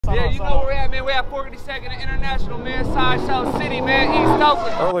Yeah, you know where we're at, man. We're at 42nd and International, man. Sideshow City, man, East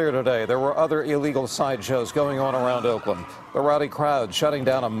Oakland. Earlier today, there were other illegal sideshows going on around Oakland. The rowdy crowd shutting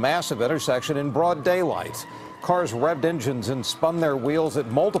down a massive intersection in broad daylight. Cars revved engines and spun their wheels at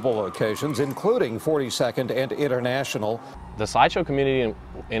multiple locations, including 42nd and International. The sideshow community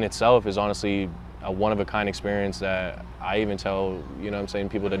in itself is honestly a one-of-a-kind experience that I even tell, you know what I'm saying,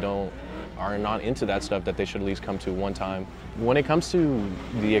 people that are not into that stuff that they should at least come to one time. When it comes to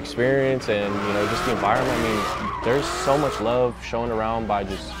the experience and, you know, just the environment, I mean, there's so much love shown around by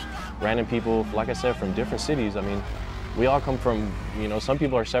just random people, like I said, from different cities. I mean, we all come from, you know, some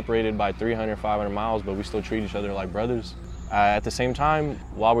people are separated by 300, 500 miles, but we still treat each other like brothers. At the same time,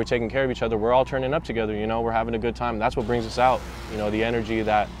 while we're taking care of each other, we're all turning up together, you know, we're having a good time. That's what brings us out, you know, the energy,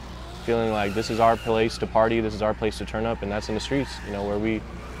 that feeling like this is our place to party, this is our place to turn up, and that's in the streets, you know, where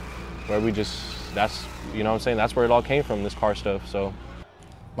we just, that's, you know what I'm saying, that's where it all came from, this car stuff, so.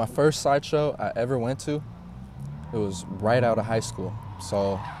 My first sideshow I ever went to, it was right out of high school.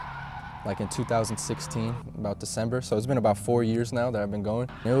 So, like in 2016, about December. So it's been about 4 years now that I've been going.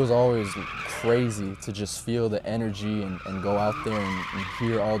 It was always crazy to just feel the energy and go out there and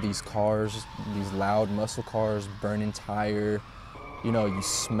hear all these cars, these loud muscle cars, burning tire. You know, you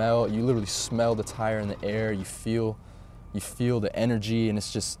literally smell the tire in the air. You feel the energy, and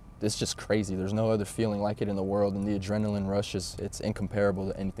it's just crazy. There's no other feeling like it in the world, and the adrenaline rush it's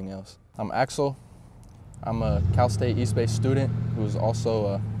incomparable to anything else. I'm Axel. I'm a Cal State East Bay student who's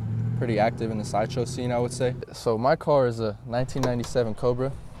also pretty active in the sideshow scene, I would say. So my car is a 1997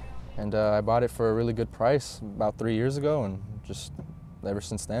 Cobra, and I bought it for a really good price about 3 years ago, and just ever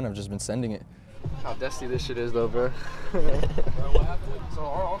since then I've just been sending it. How dusty this shit is though, bro. Bro, what happened? So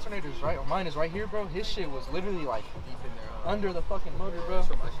our alternator's right, mine is right here, bro. His shit was literally like deep in there, under the fucking motor, bro.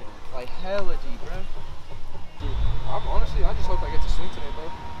 Like hella deep, bro. Dude, honestly, I just hope I get to swing today,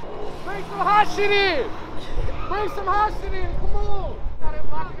 bro. Bring some hot shit in! Bring some hot shit in, come on! Gotta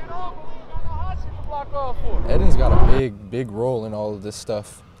block it off, but we got no hot shit to block off for. Edin's got a big role in all of this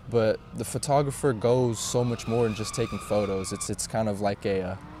stuff, but the photographer goes so much more than just taking photos. It's kind of like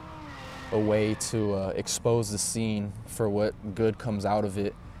a way to expose the scene for what good comes out of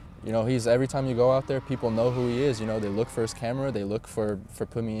it. You know, every time you go out there, people know who he is. You know, they look for his camera, they look for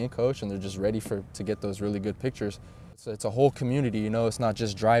put me in coach, and they're just ready to get those really good pictures. It's a whole community, you know, it's not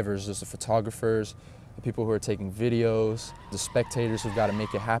just drivers, there's the photographers, the people who are taking videos, the spectators who've got to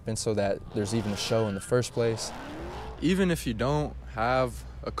make it happen so that there's even a show in the first place. Even if you don't have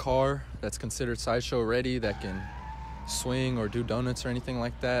a car that's considered sideshow ready that can swing or do donuts or anything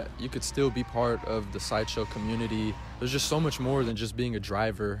like that, you could still be part of the sideshow community. There's just so much more than just being a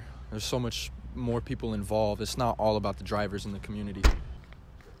driver. There's so much more people involved. It's not all about the drivers in the community.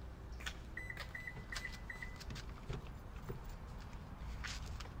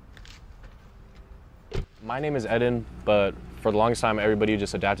 My name is Edin, but for the longest time, everybody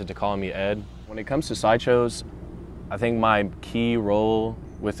just adapted to calling me Ed. When it comes to sideshows, I think my key role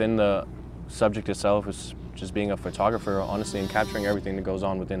within the subject itself is just being a photographer, honestly, and capturing everything that goes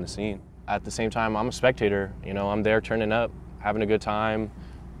on within the scene. At the same time, I'm a spectator. You know, I'm there turning up, having a good time,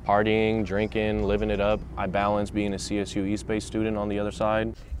 partying, drinking, living it up. I balance being a CSU East Bay student on the other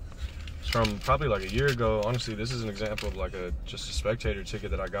side. From probably like a year ago, honestly, this is an example of like just a spectator ticket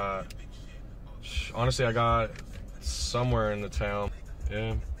that I got. Honestly, I got somewhere in the town.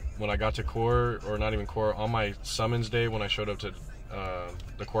 Yeah, when I got to court, or not even court, on my summons day when I showed up to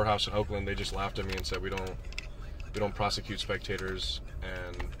the courthouse in Oakland, they just laughed at me and said we don't prosecute spectators,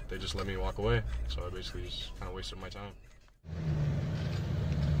 and they just let me walk away. So I basically just kind of wasted my time.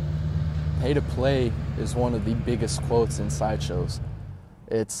 Pay to play is one of the biggest quotes in sideshows.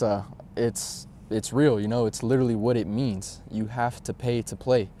 It's real, you know, it's literally what it means. You have to pay to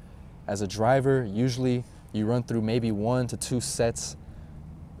play. As a driver, usually you run through maybe 1 to 2 sets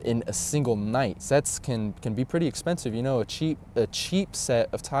in a single night. Sets can be pretty expensive, you know. A cheap set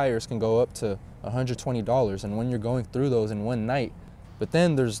of tires can go up to $120, and when you're going through those in one night. But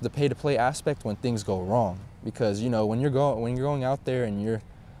then there's the pay-to-play aspect when things go wrong, because you know when you're going out there and you're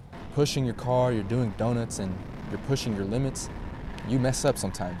pushing your car, you're doing donuts, and you're pushing your limits, you mess up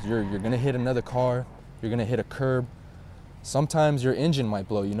sometimes. You're gonna hit another car, you're gonna hit a curb. Sometimes your engine might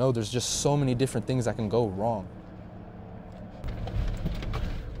blow, you know. There's just so many different things that can go wrong.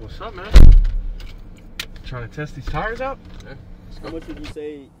 What's up, man? Trying to test these tires out? Yeah. How much would you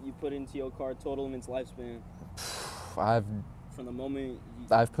say you put into your car total in its lifespan? From the moment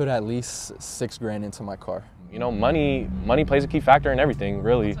I've put at least $6 grand into my car. You know, money plays a key factor in everything,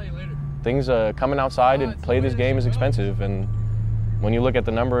 really. Things coming outside and play this game is expensive, and when you look at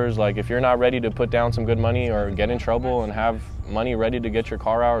the numbers, like if you're not ready to put down some good money or get in trouble and have money ready to get your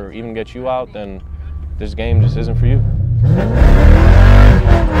car out or even get you out, then this game just isn't for you.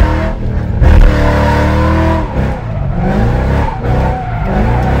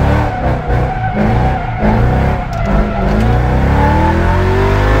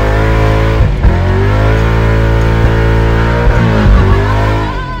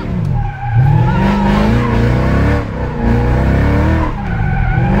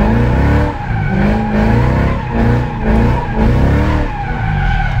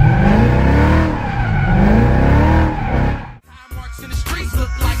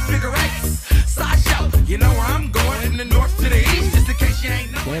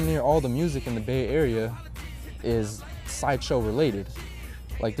 Damn near all the music in the Bay Area is Sideshow related.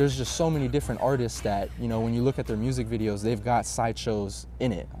 Like there's just so many different artists that, you know, when you look at their music videos, they've got sideshows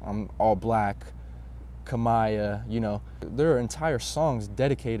in it. All Black, Kamaya, you know. There are entire songs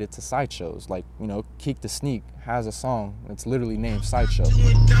dedicated to sideshows. Like, you know, Keek the Sneak has a song that's literally named Sideshow.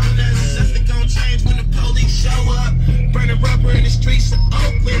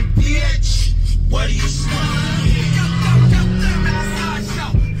 What do you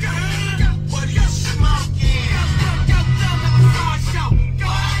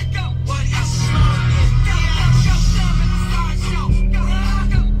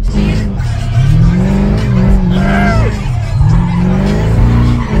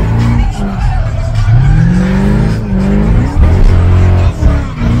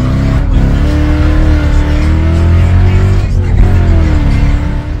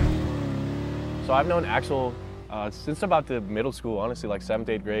So I've known Axel since about the middle school, honestly, like 7th,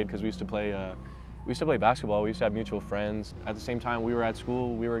 8th grade, because we used to play basketball. We used to have mutual friends. At the same time, we were at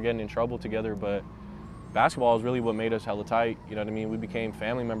school, we were getting in trouble together, but basketball is really what made us hella tight. You know what I mean? We became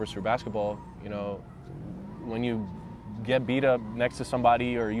family members through basketball. You know, when you get beat up next to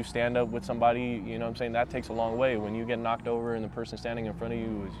somebody or you stand up with somebody, you know what I'm saying, that takes a long way. When you get knocked over and the person standing in front of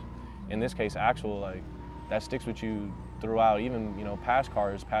you is, in this case, Axel, like, that sticks with you throughout, even, you know, past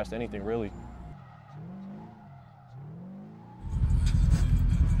cars, past anything, really.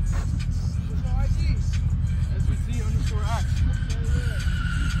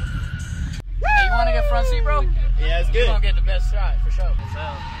 Hey, you want to get front seat, bro? Yeah, it's good. You're going to get the best shot, for sure.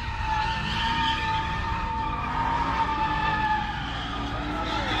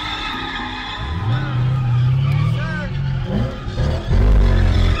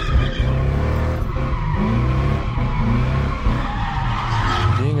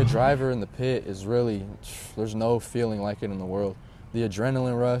 Being a driver in the pit is really, there's no feeling like it in the world. The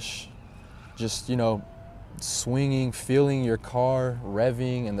adrenaline rush, just, you know, swinging, feeling your car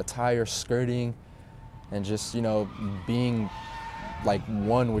revving and the tires skirting, and just, you know, being like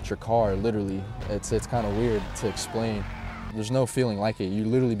one with your car, literally. It's kind of weird to explain. There's no feeling like it. You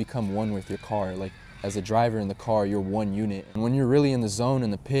literally become one with your car. Like, as a driver in the car, you're one unit. And when you're really in the zone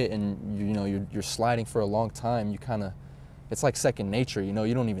in the pit and you know you're sliding for a long time, you kind of, it's like second nature, you know,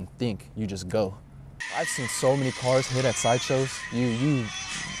 you don't even think, you just go. I've seen so many cars hit at sideshows.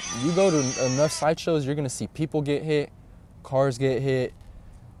 You go to enough sideshows, you're gonna see people get hit, cars get hit,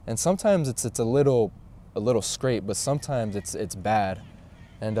 and sometimes it's a little scrape, but sometimes it's bad.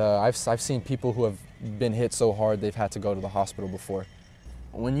 And I've seen people who have been hit so hard they've had to go to the hospital before.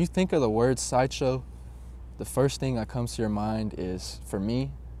 When you think of the word sideshow, the first thing that comes to your mind is, for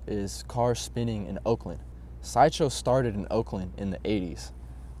me, is cars spinning in Oakland. Sideshow started in Oakland in the 80s,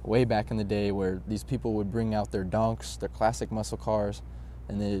 way back in the day, where these people would bring out their donks, their classic muscle cars,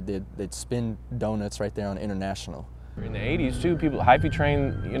 and they'd spin donuts right there on International. In the 80s too, people, hyphy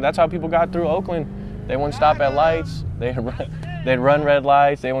train, you know, that's how people got through Oakland. They wouldn't stop at lights, they'd run red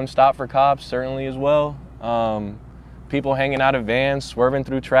lights, they wouldn't stop for cops, certainly as well. People hanging out of vans, swerving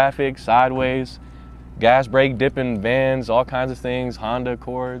through traffic, sideways, gas brake dipping vans, all kinds of things, Honda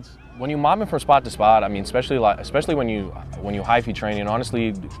Accords. When you mobbing from spot to spot, I mean, especially when you hyphy train, and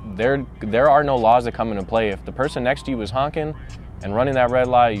honestly, there are no laws that come into play. If the person next to you is honking and running that red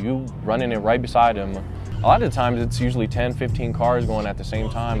light, you running it right beside him. A lot of the times it's usually 10, 15 cars going at the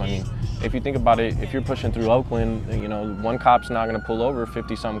same time. I mean, if you think about it, if you're pushing through Oakland, you know, one cop's not gonna pull over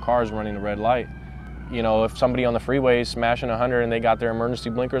 50-something cars running a red light. You know, if somebody on the freeway is smashing 100 and they got their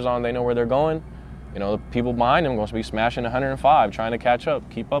emergency blinkers on, they know where they're going, you know, the people behind them are going to be smashing 105, trying to catch up,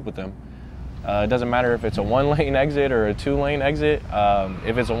 keep up with them. It doesn't matter if it's a 1-lane exit or a 2-lane exit.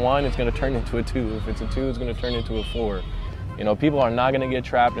 If it's a 1, it's going to turn into a 2. If it's a 2, it's going to turn into a 4. You know, people are not going to get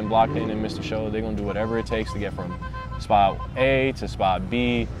trapped and blocked in and miss the show. They're going to do whatever it takes to get from spot A to spot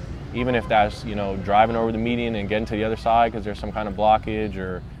B, even if that's, you know, driving over the median and getting to the other side because there's some kind of blockage,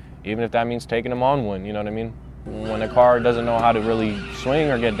 or even if that means taking them on one, you know what I mean? When a car doesn't know how to really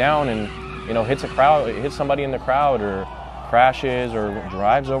swing or get down and, you know, hits somebody in the crowd or crashes or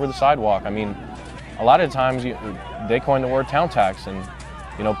drives over the sidewalk. I mean, a lot of times they coined the word town tax, and,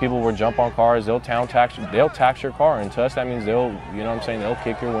 you know, people will jump on cars, they'll tax your car, and to us that means they'll, you know what I'm saying, they'll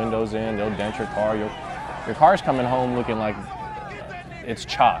kick your windows in, they'll dent your car. Your car's coming home looking like it's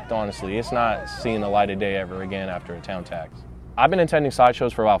chopped, honestly. It's not seeing the light of day ever again after a town tax. I've been attending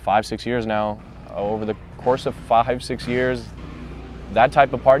sideshows for about 5-6 years now. Over the course of 5-6 years, that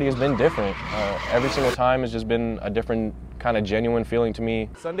type of party has been different. Every single time has just been a different kind of genuine feeling to me.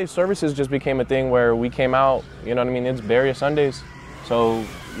 Sunday services just became a thing where we came out, you know what I mean, it's various Sundays. So,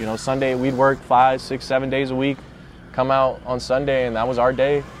 you know, Sunday we'd work 5, 6, 7 days a week, come out on Sunday, and that was our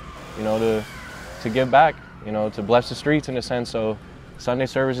day, you know, to give back, you know, to bless the streets in a sense. So Sunday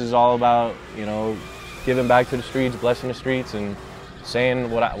service is all about, you know, giving back to the streets, blessing the streets, and saying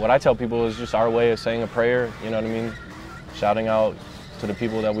what I tell people is just our way of saying a prayer, you know what I mean? Shouting out to the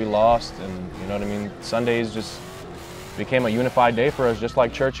people that we lost, and you know what I mean? Sundays just became a unified day for us, just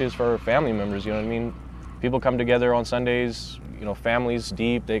like church is for family members, you know what I mean? People come together on Sundays, you know, families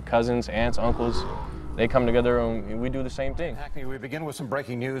deep, they cousins, aunts, uncles, they come together and we do the same thing. Hackney, we begin with some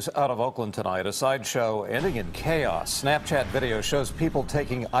breaking news out of Oakland tonight. A sideshow ending in chaos. Snapchat video shows people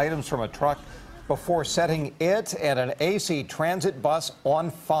taking items from a truck before setting it and an AC transit bus on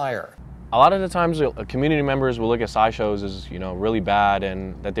fire. A lot of the times community members will look at sideshows as, you know, really bad,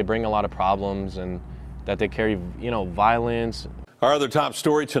 and that they bring a lot of problems and that they carry, you know, violence. Our other top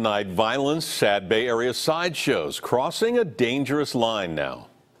story tonight, violence at Bay Area sideshows crossing a dangerous line now.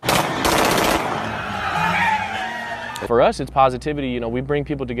 For us, it's positivity. You know, we bring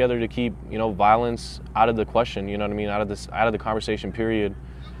people together to keep, you know, violence out of the question, you know what I mean, out of the conversation, period.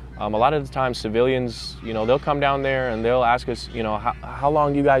 A lot of the times civilians, you know, they'll come down there and they'll ask us, you know, how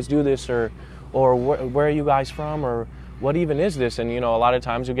long do you guys do this, or where are you guys from, or what even is this? And, you know, a lot of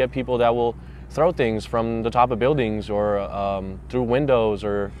times you get people that will throw things from the top of buildings or through windows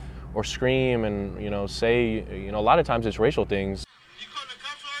or scream and, you know, say, you know, a lot of times it's racial things.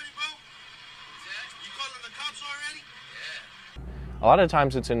 A lot of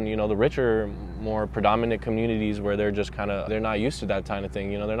times it's in, you know, the richer, more predominant communities where they're just they're not used to that kind of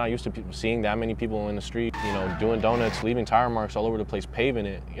thing. You know, they're not used to seeing that many people in the street, you know, doing donuts, leaving tire marks all over the place, paving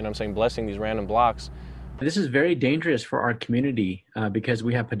it, you know what I'm saying, blessing these random blocks. This is very dangerous for our community because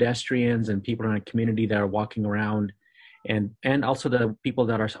we have pedestrians and people in our community that are walking around, and also the people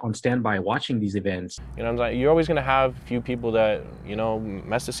that are on standby watching these events. You know what I'm saying? You're always going to have a few people that, you know,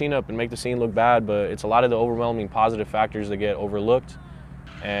 mess the scene up and make the scene look bad, but it's a lot of the overwhelming positive factors that get overlooked,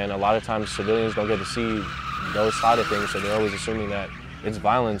 and a lot of times civilians don't get to see those side of things, so they're always assuming that it's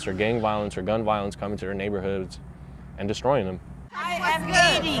violence or gang violence or gun violence coming to their neighborhoods and destroying them. I am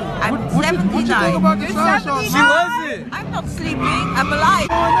 80. I'm 79. What you think about the sideshow? She wasn't. I'm not sleeping. I'm alive.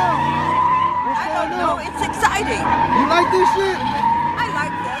 I don't know. It's exciting. You like this shit?